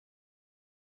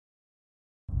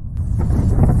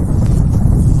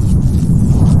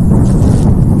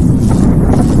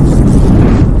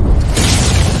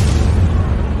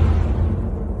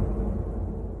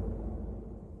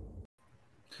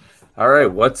All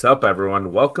right, what's up,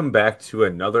 everyone? Welcome back to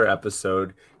another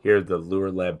episode here at the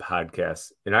Lure Lab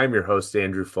podcast. And I'm your host,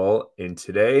 Andrew Full. And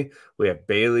today we have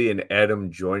Bailey and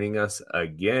Adam joining us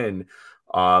again.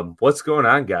 What's going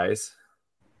on, guys?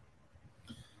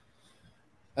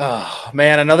 Oh,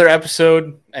 man, another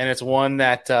episode. And it's one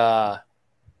that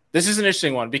this is an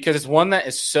interesting one because it's one that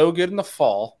is so good in the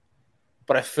fall,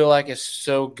 but I feel like it's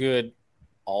so good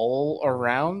all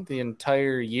around the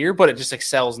entire year, but it just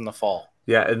excels in the fall.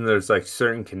 Yeah, and there's like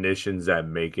certain conditions that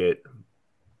make it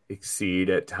exceed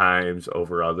at times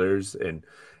over others. And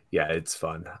yeah, it's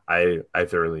fun. I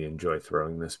thoroughly enjoy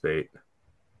throwing this bait.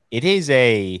 It is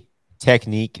a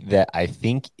technique that I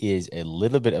think is a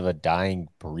little bit of a dying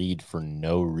breed for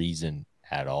no reason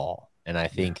at all. And I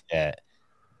think that,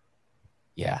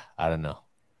 I don't know.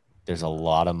 There's a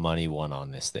lot of money won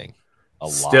on this thing.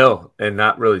 Still, and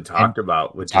not really talked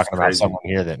about, which talking is about crazy. someone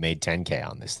here that made 10K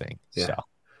on this thing. Yeah. So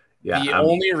yeah, the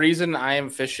only reason I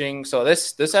am fishing, so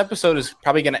this episode is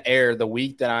probably going to air the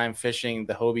week that I'm fishing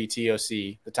the Hobie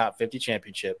TOC, the Top 50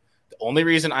 Championship. The only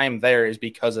reason I am there is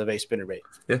because of a spinnerbait.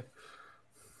 Yeah.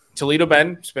 Toledo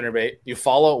Bend, spinnerbait.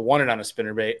 Eufaula won it on a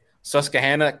spinnerbait.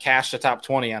 Susquehanna cashed the top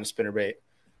 20 on a spinnerbait.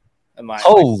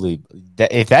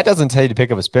 If that doesn't tell you to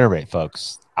pick up a spinnerbait,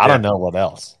 folks, I don't know what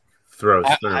else.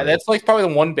 That's like probably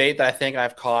the one bait that I think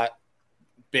I've caught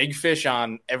big fish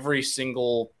on every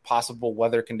single possible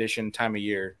weather condition time of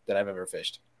year that I've ever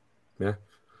fished. Yeah.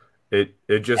 It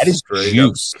just straight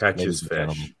up catches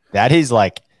fish. That is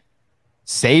like,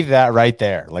 save that right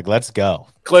there. Like, let's go.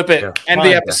 Clip it. End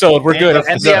the episode. We're good.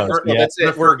 End the episode. That's it.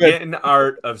 The forgotten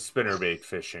art of spinnerbait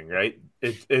fishing, right?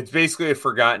 It's basically a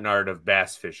forgotten art of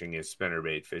bass fishing is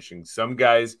spinnerbait fishing. Some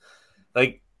guys,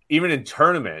 like, even in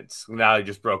tournaments, now I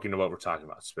just broke into what we're talking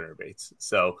about, spinnerbaits.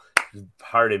 So,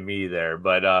 pardon me there,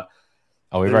 but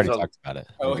we've already talked about it.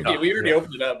 We already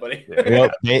opened it up, buddy.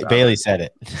 Bailey said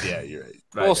it. Yeah, you're right.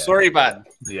 Oh, sorry, bud.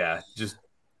 Yeah, just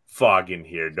fog in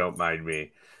here. Don't mind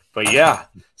me. But yeah,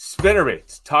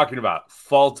 spinnerbaits. Talking about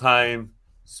fall time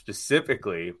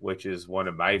specifically, which is one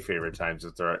of my favorite times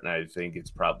to throw it, and I think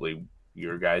it's probably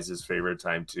your guys' favorite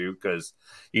time too, because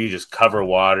you just cover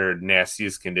water,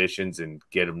 nastiest conditions, and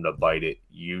get them to bite it.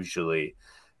 Usually,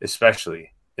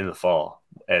 especially in the fall,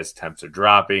 as temps are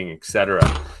dropping, etc.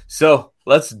 So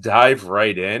let's dive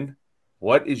right in.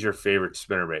 What is your favorite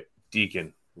spinnerbait?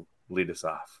 Deacon, lead us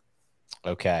off.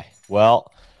 Okay.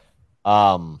 Well,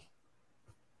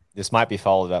 this might be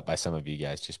followed up by some of you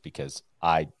guys just because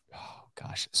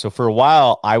So for a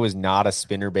while, I was not a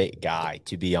spinnerbait guy,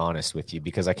 to be honest with you,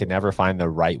 because I could never find the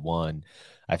right one.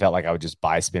 I felt like I would just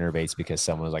buy spinnerbaits because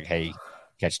someone was like, hey,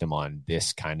 catch them on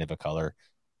this kind of a color.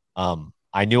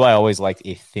 I knew I always liked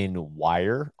a thin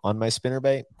wire on my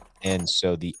spinnerbait. And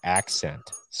so the accent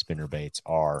spinnerbaits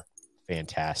are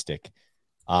fantastic.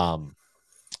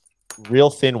 Real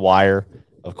thin wire.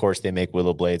 Of course, they make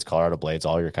willow blades, Colorado blades,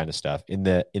 all your kind of stuff. In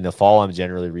the fall, I'm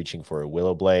generally reaching for a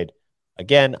willow blade.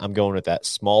 Again, I'm going with that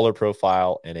smaller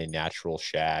profile and a natural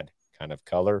shad kind of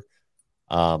color.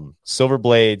 Silver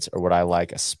blades are what I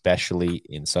like, especially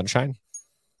in sunshine.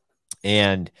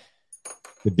 And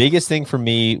the biggest thing for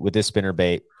me with this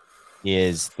spinnerbait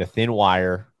is the thin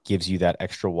wire gives you that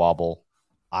extra wobble.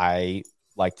 I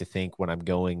like to think when I'm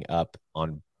going up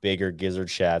on bigger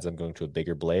gizzard shads, I'm going to a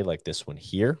bigger blade like this one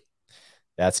here.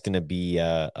 That's going to be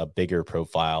a bigger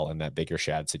profile in that bigger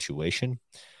shad situation.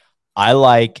 I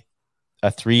like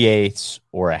a 3/8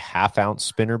 or a 1/2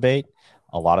 ounce spinnerbait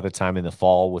a lot of the time in the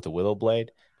fall with a willow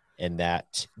blade. And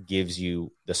that gives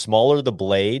you, the smaller the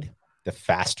blade, the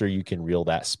faster you can reel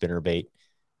that spinnerbait.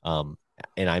 And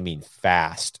I mean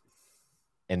fast.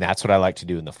 And that's what I like to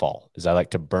do in the fall is I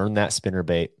like to burn that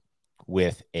spinnerbait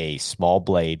with a small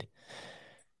blade.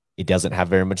 It doesn't have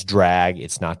very much drag.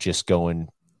 It's not just going,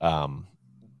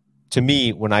 to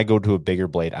me, when I go to a bigger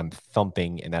blade, I'm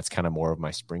thumping, and that's kind of more of my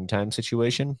springtime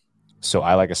situation. So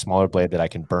I like a smaller blade that I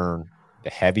can burn.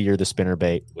 The heavier the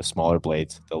spinnerbait with smaller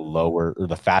blades, the lower or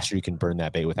the faster you can burn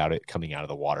that bait without it coming out of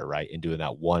the water, right? And doing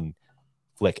that one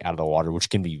flick out of the water,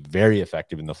 which can be very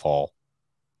effective in the fall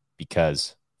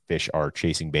because fish are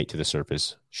chasing bait to the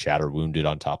surface, shad or wounded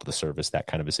on top of the surface, that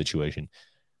kind of a situation.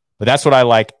 But that's what I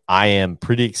like. I am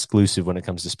pretty exclusive when it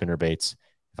comes to spinnerbaits.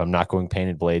 If I'm not going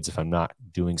painted blades, if I'm not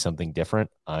doing something different,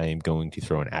 I am going to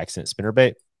throw an accent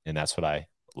spinnerbait, and that's what I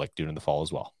like doing in the fall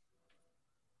as well.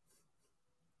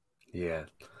 Yeah,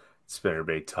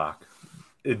 spinnerbait talk.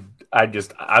 I want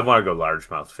to go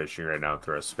largemouth fishing right now and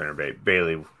throw a spinnerbait.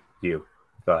 Bailey, you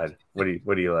go ahead. What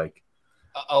do you like?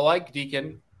 I like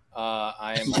Deacon.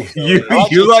 I am also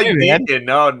you like too, man. Deacon.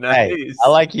 Oh, nice. Hey, I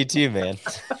like you too, man.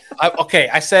 okay,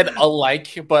 I said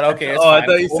alike, but okay, it's I fine.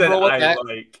 thought you We'll said roll with I that.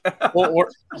 like.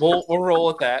 We'll roll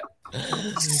with that.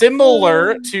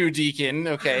 Similar to Deacon,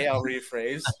 okay, I'll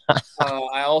rephrase.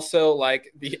 I also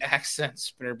like the accent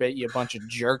spinnerbait, you bunch of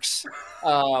jerks.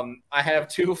 I have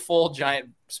 2 full giant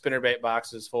spinnerbait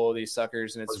boxes full of these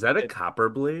suckers, and Was that a copper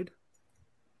blade?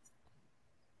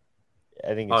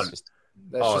 I think it's just.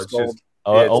 That's just it's gold. just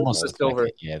Oh, it it's almost the looked like silver.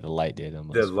 it. Yeah, the light did the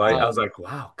almost. light. I was like,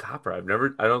 wow, copper. I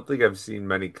don't think I've seen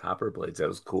many copper blades. That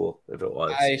was cool. If it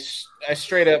was, I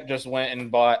straight up just went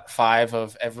and bought 5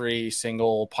 of every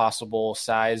single possible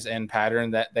size and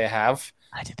pattern that they have.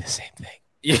 I did the same thing.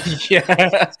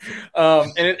 Yeah,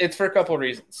 and it's for a couple of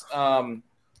reasons.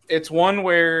 It's one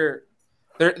where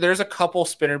there's a couple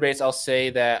spinnerbaits I'll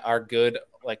say that are good,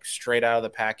 like straight out of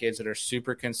the package, that are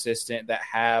super consistent, that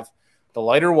have the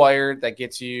lighter wire that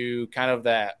gets you kind of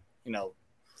that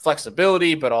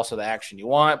flexibility, but also the action you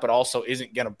want, but also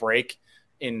isn't going to break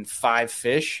in 5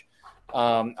 fish.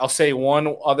 I'll say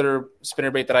one other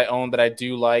spinnerbait that I own that I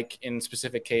do like in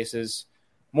specific cases.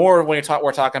 More when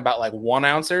we're talking about like 1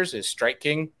 ouncers is Strike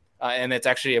King, and it's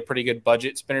actually a pretty good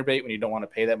budget spinnerbait when you don't want to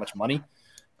pay that much money.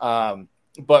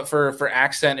 But for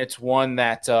accent, it's one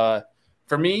that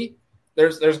for me,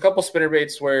 there's a couple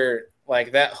spinnerbaits where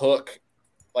like that hook,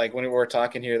 like when we're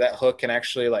talking here, that hook can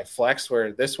actually like flex.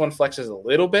 Where this one flexes a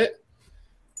little bit,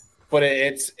 but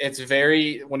it's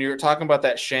very when you're talking about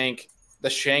that shank, the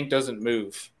shank doesn't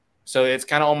move, so it's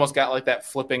kind of almost got like that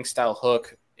flipping style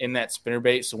hook in that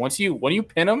spinnerbait. So when you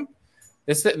pin them,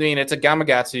 it's a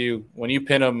Gamakatsu. When you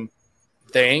pin them,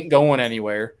 they ain't going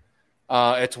anywhere.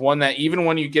 It's one that even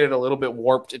when you get it a little bit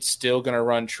warped, it's still going to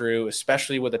run true,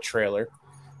 especially with a trailer.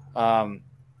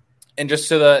 And just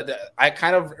to I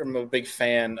kind of am a big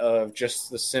fan of just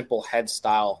the simple head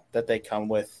style that they come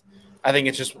with. I think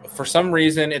it's just, for some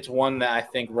reason, it's one that I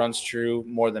think runs true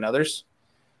more than others.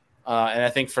 And I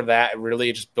think for that, it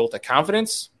really just built a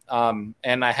confidence. And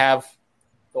I have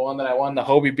the one that I won, the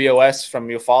Hobie BOS from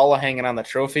Eufaula, hanging on the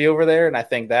trophy over there. And I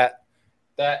think that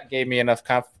gave me enough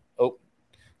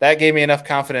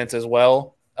confidence as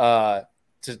well to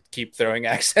keep throwing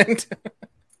accent.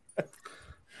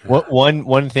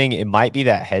 One thing, it might be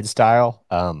that head style.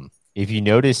 If you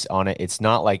notice on it, it's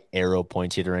not like arrow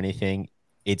pointed or anything.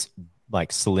 It's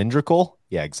like cylindrical.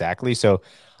 Yeah, exactly. So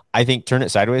I think turn it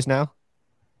sideways now.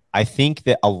 I think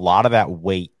that a lot of that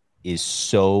weight is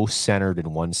so centered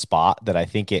in one spot that I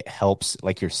think it helps,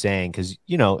 like you're saying, because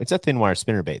it's a thin wire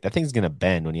spinnerbait. That thing's gonna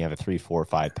bend when you have a 3, 4,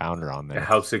 5 pounder on there. It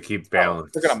helps it keep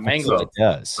balance. They're gonna mangle it.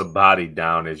 Does the body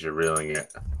down as you're reeling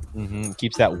it. Mm-hmm.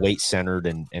 Keeps that weight centered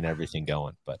and everything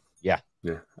going. But yeah,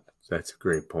 that's a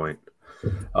great point.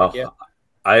 Yeah.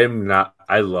 I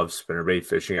love spinnerbait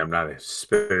fishing. I'm not a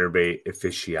spinnerbait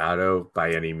aficionado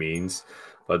by any means,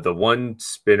 but the one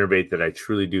spinnerbait that I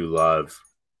truly do love,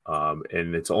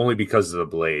 and it's only because of the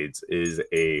blades, is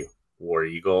a War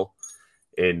Eagle.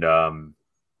 And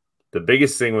the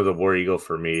biggest thing with a War Eagle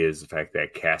for me is the fact that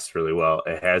it casts really well.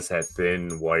 It has that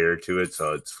thin wire to it,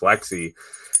 so it's flexy.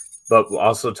 But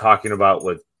also talking about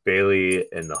with Bailey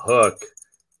and the hook,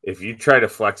 if you try to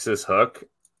flex this hook,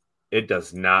 it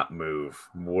does not move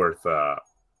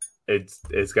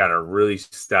it's got a really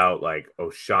stout, like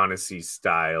O'Shaughnessy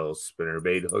style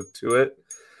spinnerbait hook to it.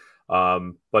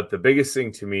 But the biggest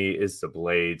thing to me is the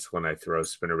blades. When I throw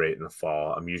spinnerbait in the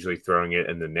fall, I'm usually throwing it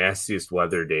in the nastiest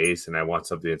weather days, and I want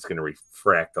something that's going to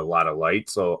refract a lot of light.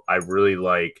 So I really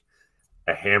like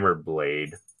a hammered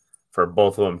blade for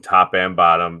both of them, top and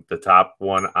bottom. The top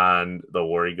one on the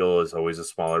War Eagle is always a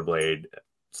smaller blade.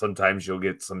 Sometimes you'll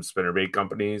get some spinnerbait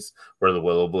companies where the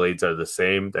willow blades are the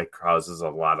same. That causes a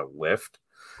lot of lift.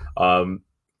 And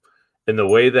the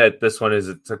way that this one is,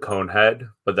 it's a cone head,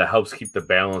 but that helps keep the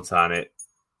balance on it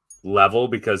level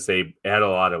because they add a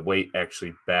lot of weight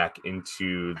actually back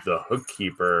into the hook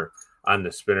keeper on the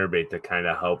spinnerbait to kind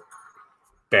of help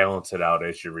balance it out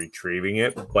as you're retrieving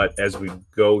it. But as we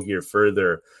go here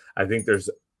further, I think there's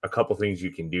a couple things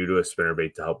you can do to a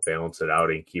spinnerbait to help balance it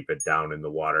out and keep it down in the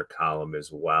water column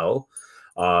as well.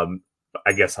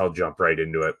 I guess I'll jump right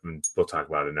into it and we'll talk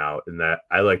about it now. And that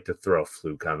I like to throw a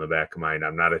fluke on the back of mine.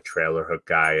 I'm not a trailer hook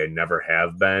guy. I never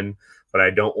have been, but I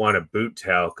don't want a boot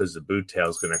tail because the boot tail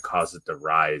is going to cause it to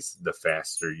rise the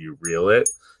faster you reel it.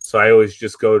 So I always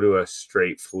just go to a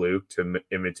straight fluke to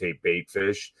imitate bait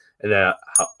fish, and that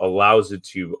allows it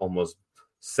to almost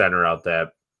center out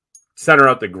the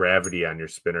gravity on your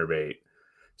spinnerbait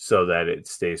so that it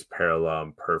stays parallel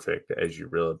and perfect as you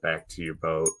reel it back to your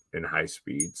boat in high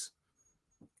speeds.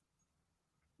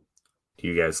 Do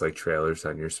you guys like trailers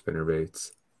on your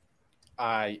spinnerbaits?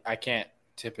 I can't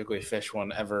typically fish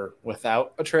one ever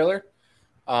without a trailer.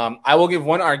 I will give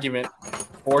one argument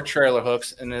for trailer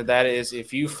hooks, and that is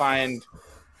if you find,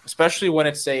 especially when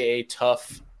it's a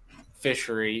tough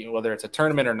fishery, whether it's a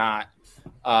tournament or not,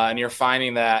 and you're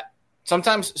finding that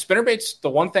sometimes spinnerbaits. The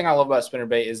one thing I love about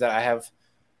spinnerbait is that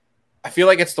I feel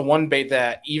like it's the one bait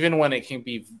that even when it can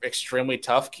be extremely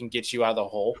tough, can get you out of the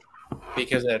hole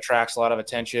because it attracts a lot of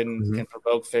attention, can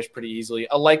provoke fish pretty easily.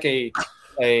 Like a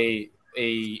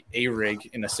rig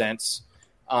in a sense,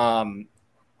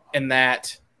 in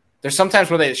that there's sometimes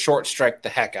where they short strike the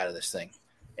heck out of this thing,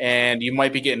 and you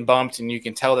might be getting bumped, and you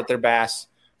can tell that they're bass.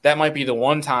 That might be the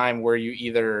one time where you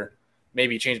either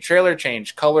maybe change a trailer,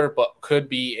 change color, but could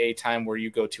be a time where you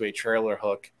go to a trailer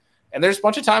hook. And there's a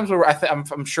bunch of times where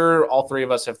I'm sure all three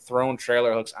of us have thrown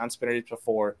trailer hooks on spinnerbaits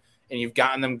before, and you've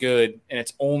gotten them good, and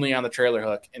it's only on the trailer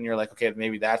hook, and you're like, okay,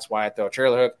 maybe that's why I throw a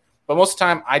trailer hook. But most of the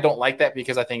time, I don't like that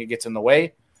because I think it gets in the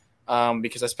way,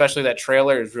 because especially that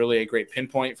trailer is really a great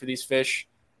pinpoint for these fish,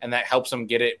 and that helps them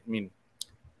get it. I mean,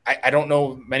 I don't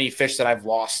know many fish that I've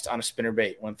lost on a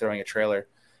spinnerbait when throwing a trailer.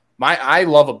 I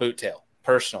love a boot tail,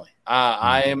 personally.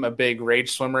 I am a big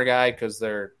rage swimmer guy because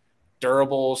they're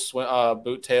durable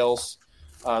boot tails.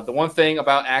 The one thing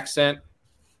about Accent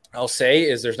I'll say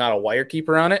is there's not a wire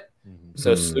keeper on it,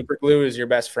 so super glue is your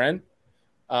best friend.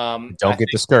 Don't get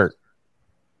the skirt.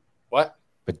 What?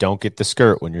 But don't get the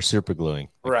skirt when you're super gluing.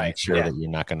 Right. Make sure that you're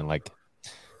not going to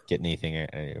get anything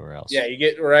anywhere else. Yeah, you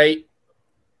get right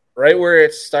where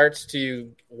it starts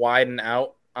to widen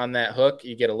out on that hook.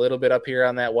 You get a little bit up here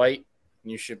on that white,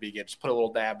 and you should be good. Just put a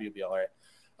little dab, you'll be all right.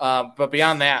 But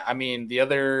beyond that, I mean, the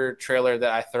other trailer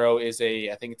that I throw is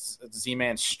I think it's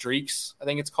Z-Man Streaks, I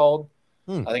think it's called.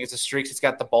 I think it's a Streaks. It's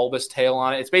got the bulbous tail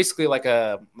on it. It's basically like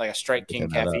a Strike King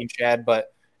caffeine shad,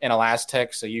 but in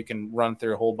Elastec, so you can run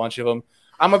through a whole bunch of them.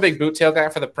 I'm a big boot tail guy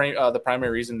for the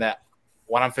primary reason that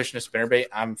when I'm fishing a spinnerbait,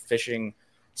 I'm fishing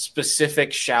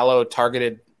specific, shallow,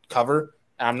 targeted cover.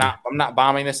 And I'm not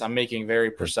bombing this. I'm making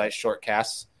very precise short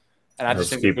casts. And I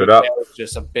just think keep the it boot up. tail is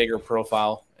just a bigger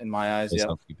profile in my eyes. Yeah,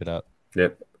 keep it up.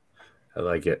 Yep, I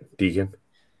like it, Deacon.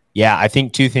 Yeah, I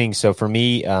think two things. So for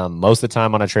me, most of the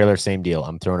time on a trailer, same deal.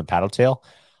 I'm throwing a paddle tail.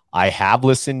 I have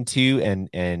listened to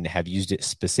and have used it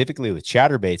specifically with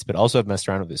chatterbaits, but also have messed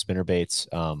around with the spinnerbaits.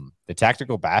 The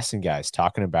tactical bassin guys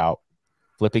talking about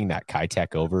flipping that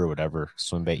Kitech over or whatever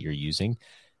swim bait you're using.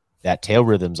 That tail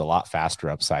rhythm's a lot faster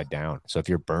upside down. So if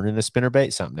you're burning a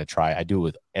spinnerbait, something to try. I do it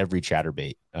with every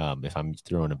chatterbait if I'm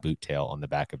throwing a boot tail on the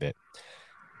back of it,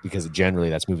 because generally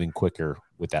that's moving quicker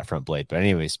with that front blade. But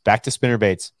anyways, back to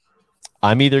spinnerbaits.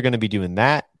 I'm either going to be doing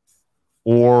that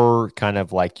or kind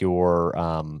of like your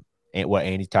what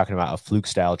Andy's talking about, a fluke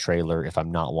style trailer if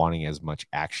I'm not wanting as much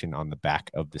action on the back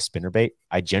of the spinnerbait.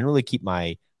 I generally keep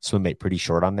my swim bait pretty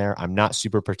short on there. I'm not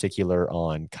super particular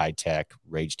on Kitech,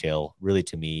 Rage Tail. Really,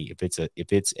 to me, if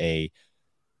it's a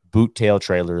boot tail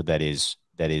trailer that is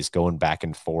going back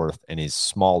and forth and is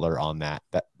smaller on that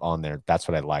on there, that's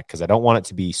what I like, because I don't want it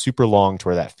to be super long to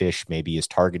where that fish maybe is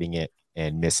targeting it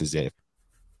and misses it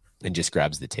and just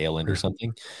grabs the tail end or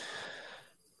something.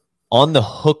 On the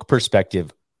hook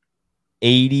perspective,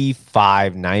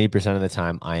 85-90% of the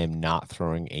time, I am not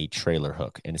throwing a trailer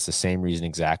hook. And it's the same reason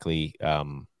exactly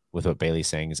with what Bailey's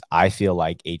saying is I feel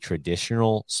like a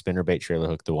traditional spinnerbait trailer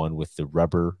hook, the one with the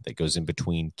rubber that goes in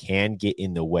between, can get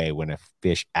in the way when a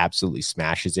fish absolutely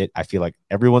smashes it. I feel like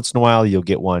every once in a while you'll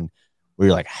get one where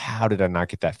you're like, how did I not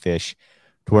get that fish?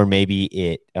 To where maybe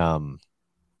it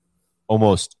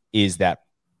almost is that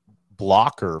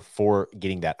blocker for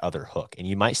getting that other hook. And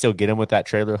you might still get them with that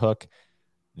trailer hook.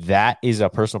 That is a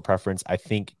personal preference. I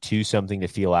think too, something to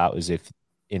feel out is if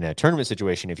in a tournament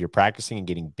situation, if you're practicing and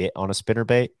getting bit on a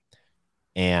spinnerbait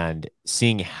and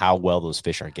seeing how well those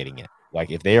fish are getting it. Like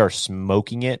if they are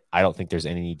smoking it, I don't think there's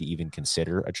any need to even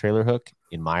consider a trailer hook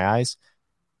in my eyes.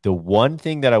 The one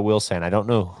thing that I will say, and I don't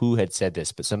know who had said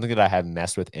this, but something that I have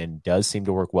messed with and does seem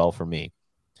to work well for me,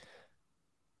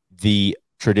 the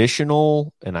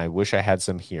traditional, and I wish I had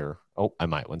some here. Oh, I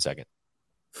might. 1 second.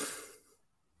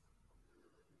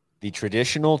 The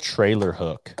traditional trailer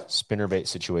hook spinnerbait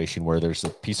situation where there's a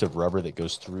piece of rubber that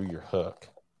goes through your hook.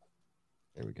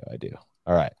 There we go. I do.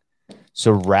 All right.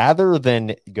 So rather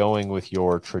than going with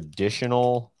your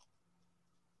traditional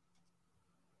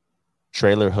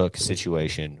trailer hook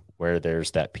situation where there's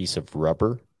that piece of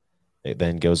rubber that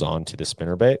then goes on to the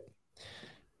spinnerbait,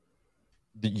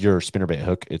 your spinnerbait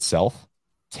hook itself,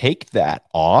 take that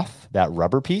off, that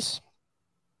rubber piece,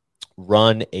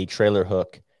 run a trailer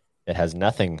hook that has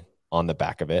nothing on the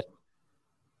back of it,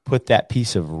 put that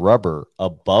piece of rubber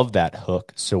above that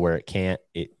hook so where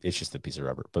it's just a piece of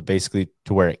rubber, but basically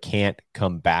to where it can't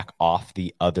come back off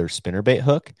the other spinnerbait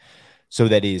hook so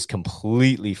that it is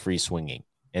completely free swinging.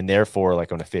 And therefore,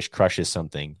 like when a fish crushes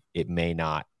something, it may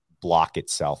not block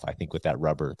itself. I think with that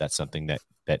rubber, that's something that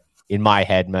in my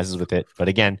head messes with it. But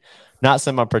again, not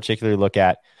something I particularly look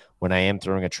at. When I am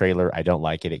throwing a trailer, I don't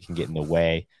like it. It can get in the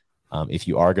way. If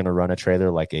you are going to run a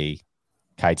trailer like a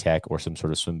Kitech or some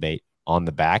sort of swim bait on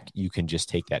the back, you can just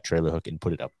take that trailer hook and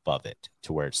put it above it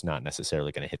to where it's not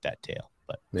necessarily going to hit that tail.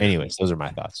 But anyways, those are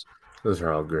my thoughts. Those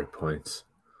are all great points.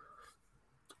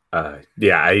 I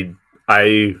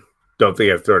don't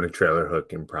think I've thrown a trailer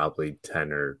hook in probably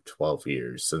 10 or 12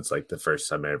 years since like the first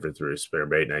time I ever threw a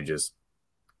spinnerbait, and I just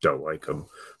don't like them.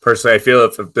 Personally, I feel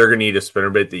if they're going to eat a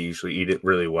spinnerbait, they usually eat it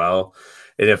really well.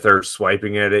 And if they're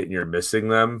swiping at it and you're missing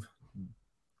them,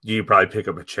 you probably pick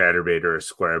up a chatterbait or a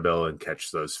square bill and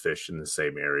catch those fish in the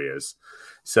same areas.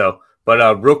 So,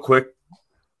 but real quick,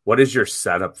 what is your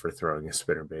setup for throwing a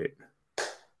spinnerbait?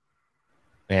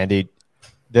 Andy,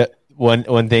 the one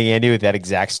thing, Andy, with that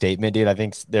exact statement, dude, I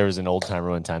think there was an old timer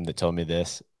one time that told me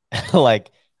this. Like,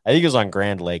 I think it was on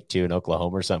Grand Lake too in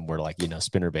Oklahoma or something where like,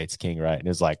 spinnerbait's king, right? And it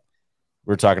was like,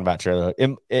 we're talking about trailer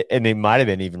hook. And they might have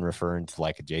been even referring to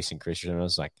like a Jason Christian. I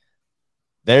was like,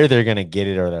 they're going to get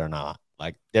it or they're not.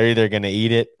 Like, they're either going to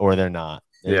eat it or they're not.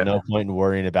 There's no point in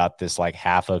worrying about this like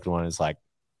half hooked one. It's like,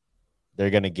 they're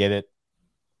going to get it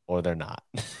or they're not.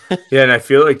 Yeah. And I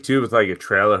feel like too, with like a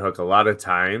trailer hook, a lot of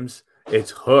times it's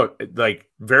hooked. Like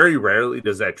very rarely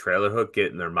does that trailer hook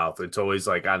get in their mouth. It's always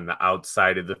like on the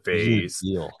outside of the face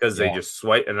because they just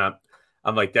swipe. And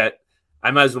I'm like that. I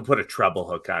might as well put a treble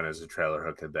hook on as a trailer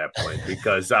hook at that point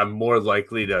because I'm more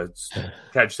likely to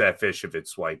catch that fish if it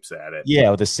swipes at it.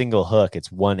 Yeah, with a single hook,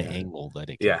 it's one angle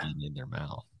that it can be in their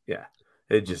mouth. Yeah,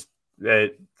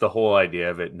 the whole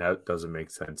idea of it doesn't make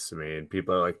sense to me. And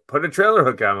people are like, put a trailer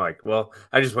hook on. I'm like, well,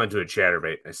 I just went to a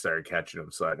chatterbait and I started catching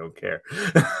them, so I don't care.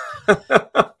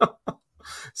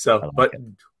 So, but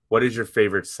what is your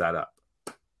favorite setup?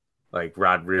 Like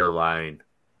rod, reel, line?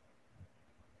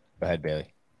 Go ahead,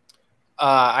 Bailey.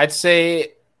 I'd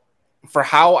say for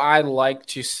how I like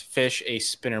to fish a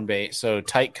spinnerbait, so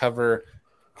tight cover,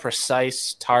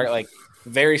 precise target, like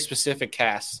very specific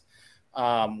casts.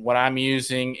 What I'm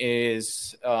using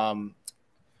is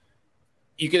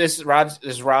this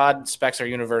rod specs are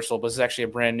universal, but this is actually a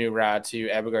brand new rod to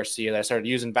Abu Garcia that I started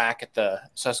using back at the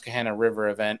Susquehanna River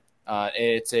event.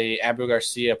 It's a Abu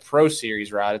Garcia Pro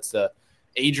Series rod. It's the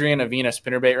Adrian Avena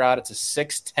spinnerbait rod. It's a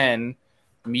 610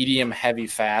 medium heavy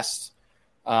fast.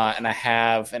 And I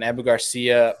have an Abu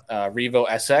Garcia Revo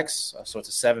SX, so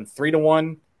it's a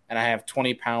 7-3-1, and I have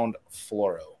 20-pound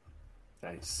fluoro.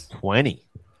 Nice. 20.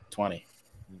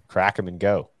 Crack them and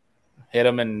go. Hit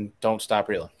them and don't stop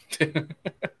reeling.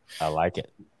 I like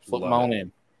it. Flip them on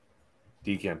in.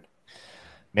 Deacon.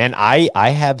 Man, I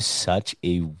have such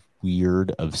a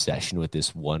weird obsession with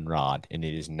this one rod, and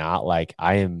it is not like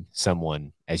I am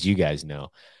someone, as you guys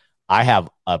know, I have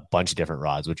a bunch of different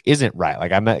rods, which isn't right.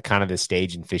 Like I'm at kind of this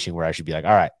stage in fishing where I should be like,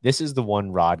 all right, this is the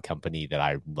one rod company that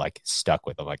I like stuck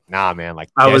with. I'm like, nah, man. Like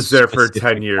I was there for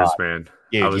 10 years, man.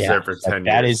 Dude, I was there for 10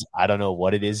 years. That is, I don't know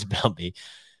what it is about me,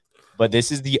 but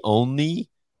this is the only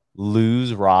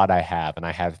lose rod I have, and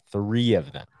I have 3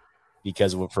 of them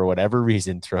because for whatever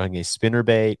reason, throwing a spinner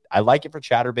bait, I like it for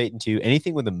chatterbait and too.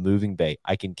 Anything with a moving bait,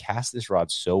 I can cast this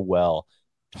rod so well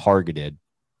targeted.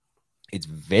 It's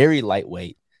very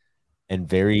lightweight. And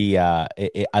very, I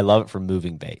love it for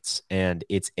moving baits. And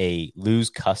it's a Lose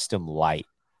Custom Light,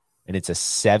 and it's a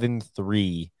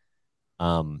 7.3.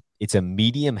 It's a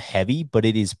medium heavy, but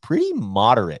it is pretty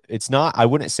moderate. It's not, I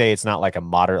wouldn't say it's not like a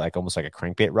moderate, like almost like a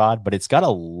crankbait rod, but it's got a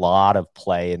lot of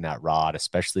play in that rod,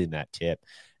 especially in that tip.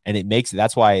 And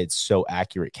that's why it's so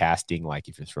accurate casting. Like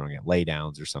if you're throwing at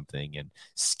laydowns or something, and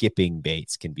skipping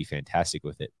baits can be fantastic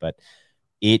with it. But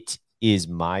it is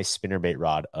my spinnerbait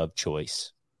rod of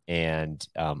choice. And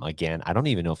again, I don't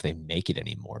even know if they make it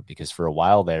anymore, because for a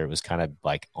while there, it was kind of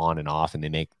like on and off, and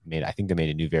I think they made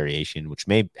a new variation, which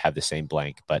may have the same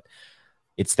blank, but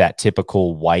it's that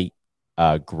typical white,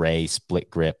 gray split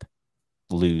grip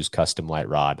Lose Custom Light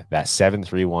rod. That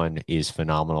 7.3-1 is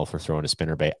phenomenal for throwing a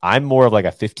spinnerbait. I'm more of like a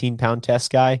 15-pound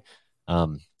test guy.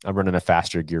 I'm running a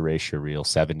faster gear ratio reel,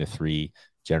 7-3,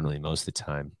 generally most of the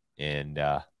time. And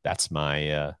that's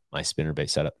my spinnerbait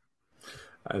setup.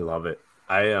 I love it.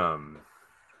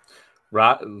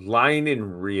 Line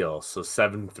and reel, so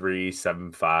 7.3,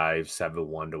 7.5, 7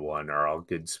 1-1 are all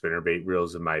good spinnerbait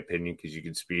reels in my opinion, because you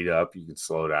can speed up, you can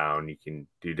slow down, you can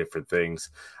do different things.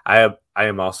 I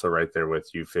am also right there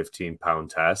with you,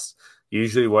 15-pound test,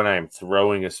 Usually when I'm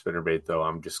throwing a spinnerbait, though,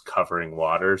 I'm just covering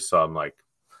water. So I'm like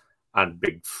on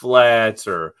big flats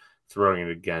or throwing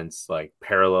it against like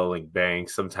paralleling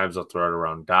banks. Sometimes I'll throw it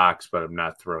around docks, but I'm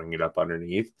not throwing it up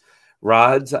underneath.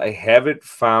 Rods, I haven't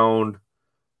found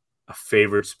a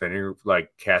favorite spinning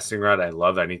like casting rod. I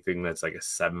love anything that's like a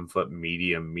 7-foot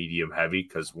medium heavy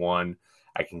because one,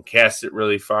 I can cast it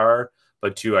really far,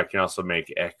 but two, I can also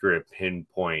make accurate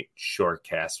pinpoint short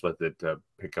casts with it to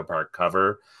pick apart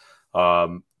cover.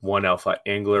 One alpha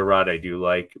angler rod I do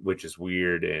like, which is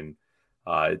weird, and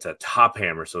it's a top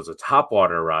hammer, so it's a top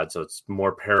water rod, so it's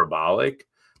more parabolic.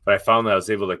 But I found that I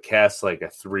was able to cast like a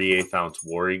 3/8 ounce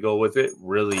War Eagle with it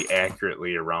really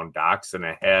accurately around docks, and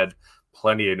I had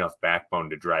plenty enough backbone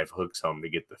to drive hooks home to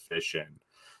get the fish in.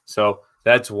 So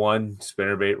that's one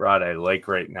spinnerbait rod I like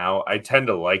right now. I tend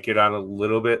to like it on a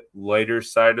little bit lighter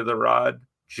side of the rod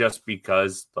just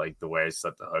because like the way I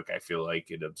set the hook, I feel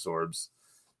like it absorbs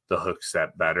the hook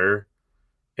set better.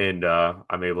 And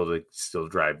I'm able to still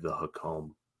drive the hook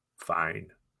home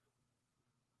fine.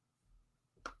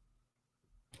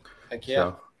 Heck yeah.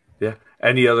 So, yeah.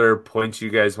 Any other points you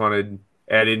guys want to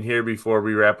add in here before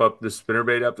we wrap up the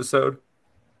spinnerbait episode?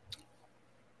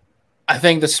 I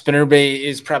think the spinnerbait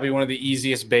is probably one of the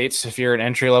easiest baits if you're an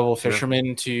entry-level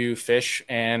fisherman to fish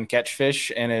and catch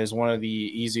fish, and is one of the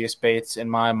easiest baits in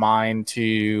my mind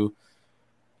to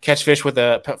catch fish with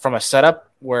from a setup.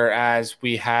 Whereas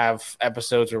we have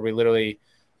episodes where we literally,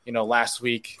 last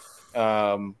week, we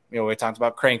talked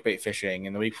about crankbait fishing,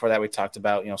 and the week before that we talked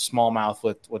about smallmouth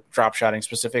with drop shotting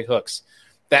specific hooks.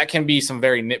 That can be some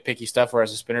very nitpicky stuff.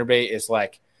 Whereas a spinnerbait is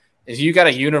you got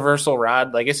a universal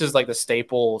rod. Like this is like the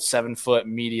staple 7-foot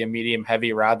medium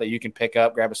heavy rod that you can pick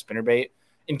up, grab a spinnerbait,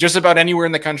 and just about anywhere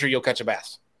in the country you'll catch a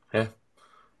bass. Yeah,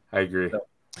 I agree. So,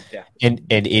 yeah, and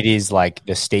it is like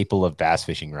the staple of bass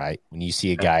fishing, right? When you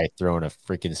see a guy throwing a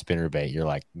freaking spinnerbait, you're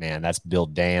like, man, that's Bill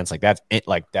Dance. Like that's it.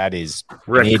 Like that is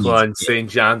Rick Clun, St.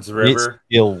 John's River.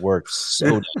 It still works so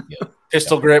damn good.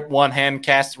 Pistol grip, one hand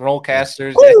cast, roll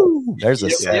casters. Woo! There's a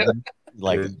 7.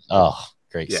 Like,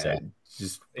 great stuff.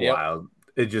 Just wild.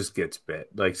 It just gets bit.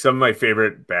 Like some of my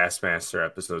favorite Bassmaster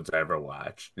episodes I ever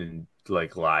watched and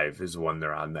like live is when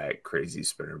they're on that crazy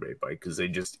spinnerbait bite because they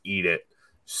just eat it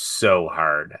so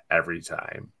hard every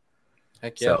time.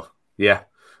 Heck yeah. So yeah.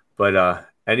 But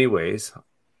anyways,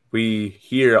 we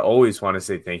here always want to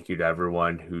say thank you to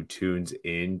everyone who tunes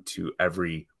in to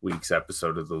every week's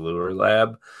episode of the Lure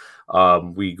Lab.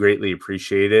 We greatly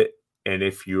appreciate it. And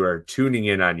if you are tuning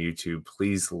in on YouTube,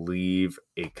 please leave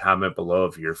a comment below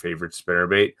of your favorite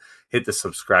spinnerbait. Hit the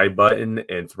subscribe button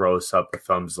and throw us up a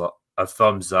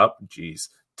thumbs up. Jeez,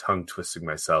 tongue twisting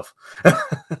myself.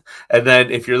 And then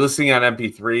if you're listening on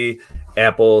MP3,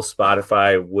 Apple,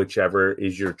 Spotify, whichever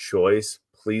is your choice,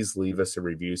 please leave us a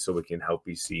review so we can help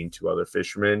be seen to other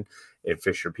fishermen and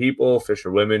fisher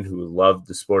women who love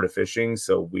the sport of fishing,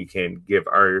 so we can give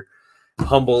our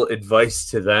humble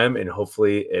advice to them, and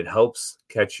hopefully it helps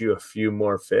catch you a few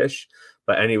more fish.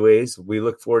 But anyways, we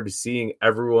look forward to seeing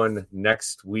everyone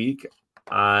next week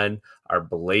on our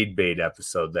blade bait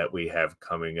episode that we have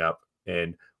coming up,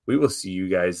 and we will see you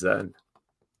guys then.